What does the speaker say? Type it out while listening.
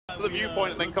to the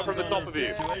viewpoint and then come from the top of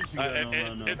you.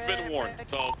 It's been warned,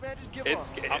 so It's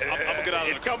I'm gonna get out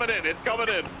of it's coming in. It's coming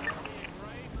in.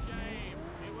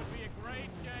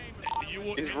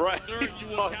 He's right.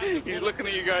 He's looking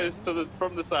at you guys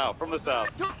from the south. From the south.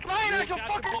 Whoa.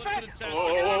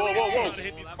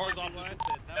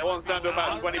 That one's down to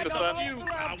about 20%.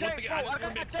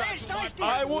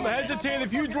 I won't hesitate.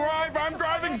 If you drive, I'm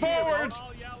driving forward.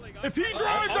 If he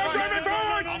drives, I'm driving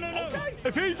forward.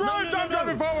 If he drives, I'm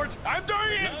driving forward. I'm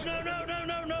doing it.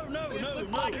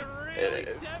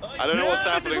 I don't know what's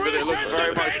happening, but it looks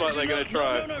very much like they're going to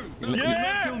try.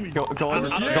 Yeah. Go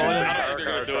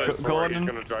on. He's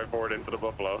gonna drive forward into the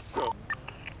buffalo. So.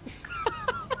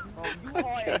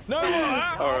 No.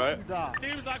 All right.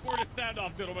 Seems like we're in a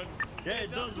standoff, gentlemen. Yeah,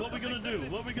 it does. What we gonna do?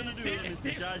 What we gonna do?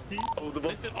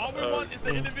 Listen, all we want is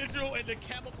the individual in the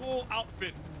chemical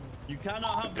outfit. You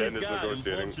cannot have this guy,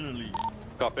 unfortunately.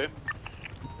 Copy.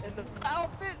 In the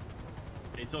outfit?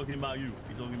 He's talking about you.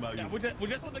 He's talking about you. Yeah, we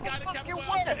just want the guy in the chemical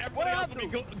outfit. Everybody else will be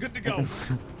good to go.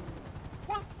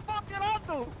 What the fuck did I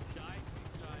do?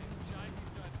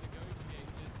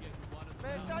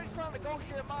 Man, Johnny's trying to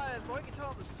negotiate my ass, bro. He can tell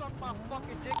him to suck my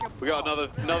fucking dick and We got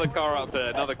another car up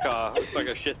there. Another car. Looks like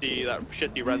a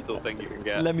shitty rental thing you can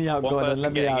get. Let me out, Gordon.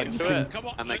 Let me out. Into it,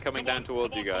 and they're coming down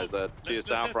towards you guys. To your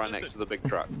south, right next to the big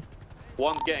truck.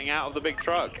 One's getting out of the big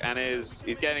truck and he's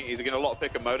going to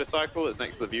lockpick a motorcycle that's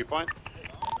next to the viewpoint.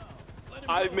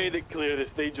 I've made it clear that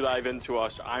if they drive into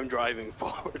us, I'm driving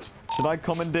forward. Should I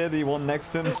commandeer the one next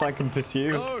to him so I can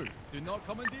pursue? No, do not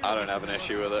commandeer. I don't have an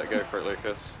issue with it. Go for it,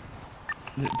 Lucas.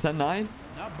 Is it 10-9?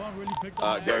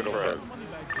 Go for it.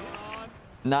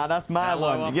 Nah, that's my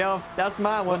one. Yo, that's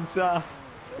my one, sir.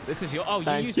 This is your. Oh,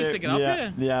 Thank you used to stick it up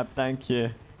here. Yeah, thank you.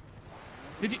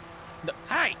 Did you? No,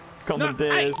 hey.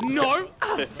 Commandeers. No.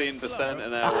 15%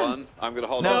 in L1. I'm gonna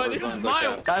hold No, on. this is my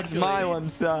one. That's my one,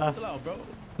 sir.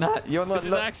 Nah, you're not.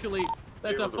 This is actually.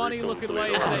 That's a funny looking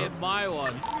way of saying my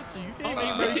one.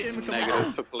 Negative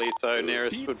for Polito.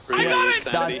 Nearest for I got it.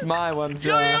 That's my one, sir.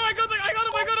 Yo, I got him.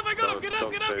 Get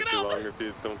up. Don't if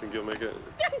you don't think you'll make it.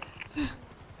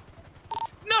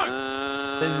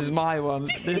 No. This is my one.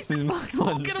 This is my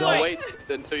one, Get sir. away. Wait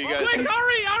until you guys. Quick,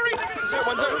 hurry.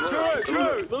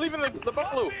 True. They're leaving the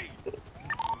buffalo.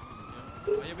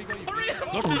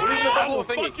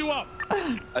 Fuck you up.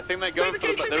 I think they're going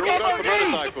for they're all going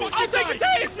for motorcycles. I'll take the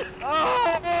case.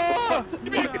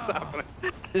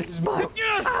 This is my.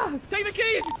 Take the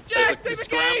keys. There's Jack, a take the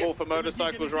scramble keys. for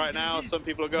motorcycles right now. Some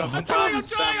people are going for I'm cars.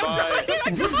 trying.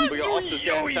 Stand by. We got officers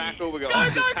getting tackled. We got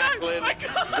officers tackling.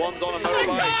 One's on a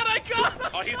motorbike. I got it.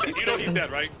 Oh, you know he's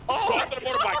dead, right? Go after the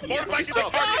motorbike. Motorbike is the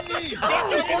target. Go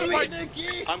after the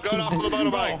motorbike. I'm going after the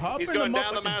motorbike. He's going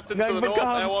down the mountain to the north.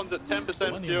 L1's at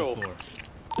 10% fuel.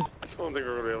 I don't think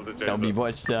we're gonna be able to change Don't be that.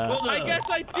 watched, I guess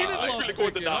I didn't lock Actually,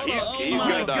 going to die. He's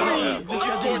going down.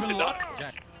 Going to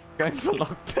die. Going for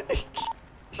lockpick.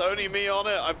 It's only me on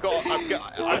it. I'm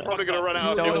probably gonna run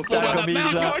out of fuel. Don't tackle me,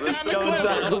 sir. Don't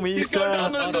tackle me, He's going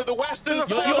sir. down the western.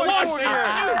 There's a You're 4x4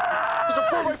 here. There's a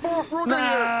 4x4 front here.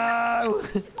 No.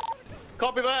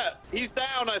 Copy that. He's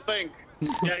down, I think.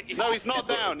 Yeah, no, he's not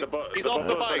down. He's off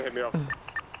the bike.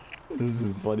 This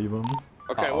is funny, man.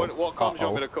 Okay, what comms you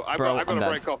want me to call? I've got to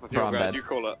break off a few guys. You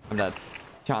call it. I'm dead.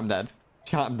 Chat, I'm dead.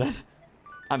 Chat, I'm dead.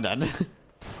 I'm dead.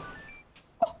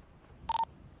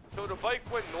 So the bike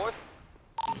went north?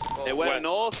 It went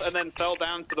north and then fell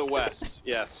down to the west.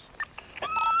 Yes.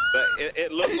 But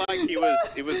it looked like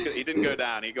he didn't go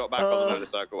down. He got back on the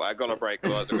motorcycle. I got to break,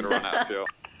 otherwise I'm gonna run out of fuel.